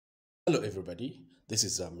Hello everybody, this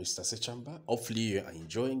is Mr. Sechamba. Hopefully you are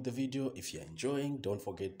enjoying the video. If you're enjoying, don't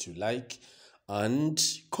forget to like and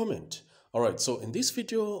comment. All right, so in this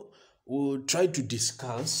video, we'll try to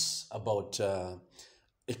discuss about a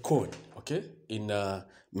cone, okay, in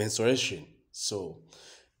mensuration. So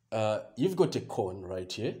you've got a cone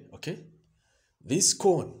right here, okay? This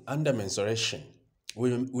cone under mensuration,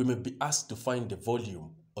 we may be asked to find the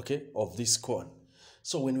volume, okay, of this cone.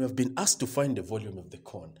 So when we have been asked to find the volume of the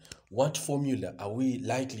cone, what formula are we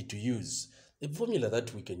likely to use? The formula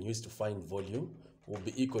that we can use to find volume will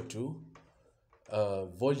be equal to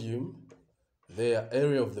volume, the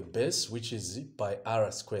area of the base, which is by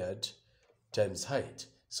r squared times height.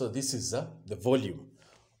 So this is the volume.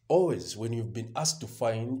 Always when you've been asked to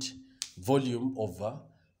find volume over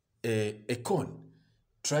a cone,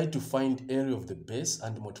 try to find area of the base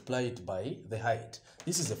and multiply it by the height.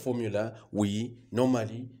 This is a formula we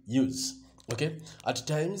normally use. Okay, at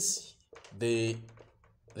times they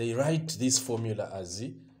write this formula as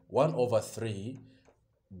 1/3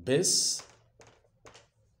 base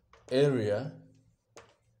area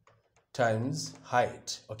times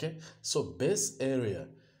height. Okay, so base area,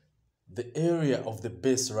 the area of the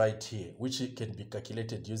base right here, which can be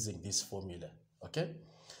calculated using this formula. Okay,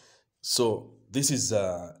 so this is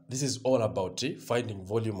all about finding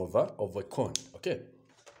volume of a cone. Okay,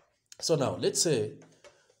 so now let's say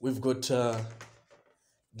we've got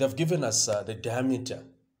they've given us the diameter.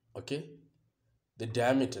 Okay, the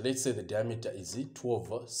diameter, let's say the diameter is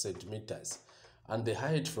 12 centimeters, and the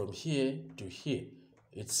height from here to here,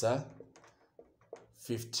 it's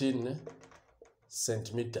 15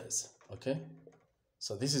 centimeters. Okay,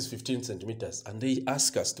 so this is 15 centimeters, and they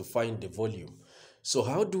ask us to find the volume. So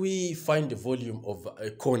how do we find the volume of a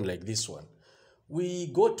cone like this one? We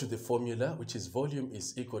go to the formula, which is volume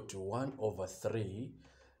is equal to 1/3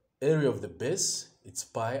 area of the base, it's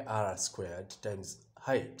pi r squared times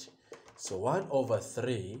height. So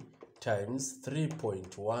 1/3 times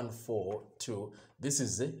 3.142, this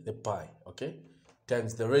is the pi, okay,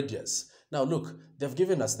 times the radius. Now look, they've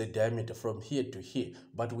given us the diameter from here to here,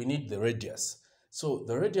 but we need the radius. So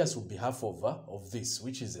the radius will be half over of this,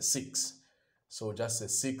 which is a 6. So just a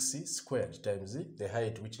 6 squared times the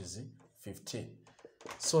height, which is 15.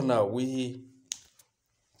 So now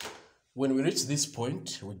when we reach this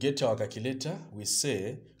point, we get our calculator. We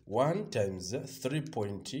say 1 times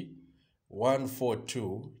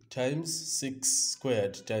 3.142 times 6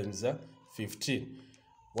 squared times 15.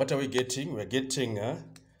 What are we getting? We're getting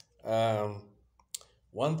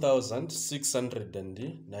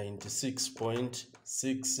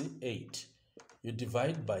 1696.68. You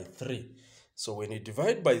divide by 3. So when you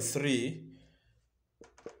divide by 3,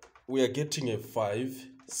 we are getting a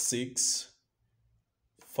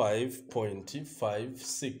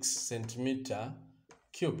 5.56 centimeter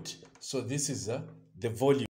cubed. So this is the volume.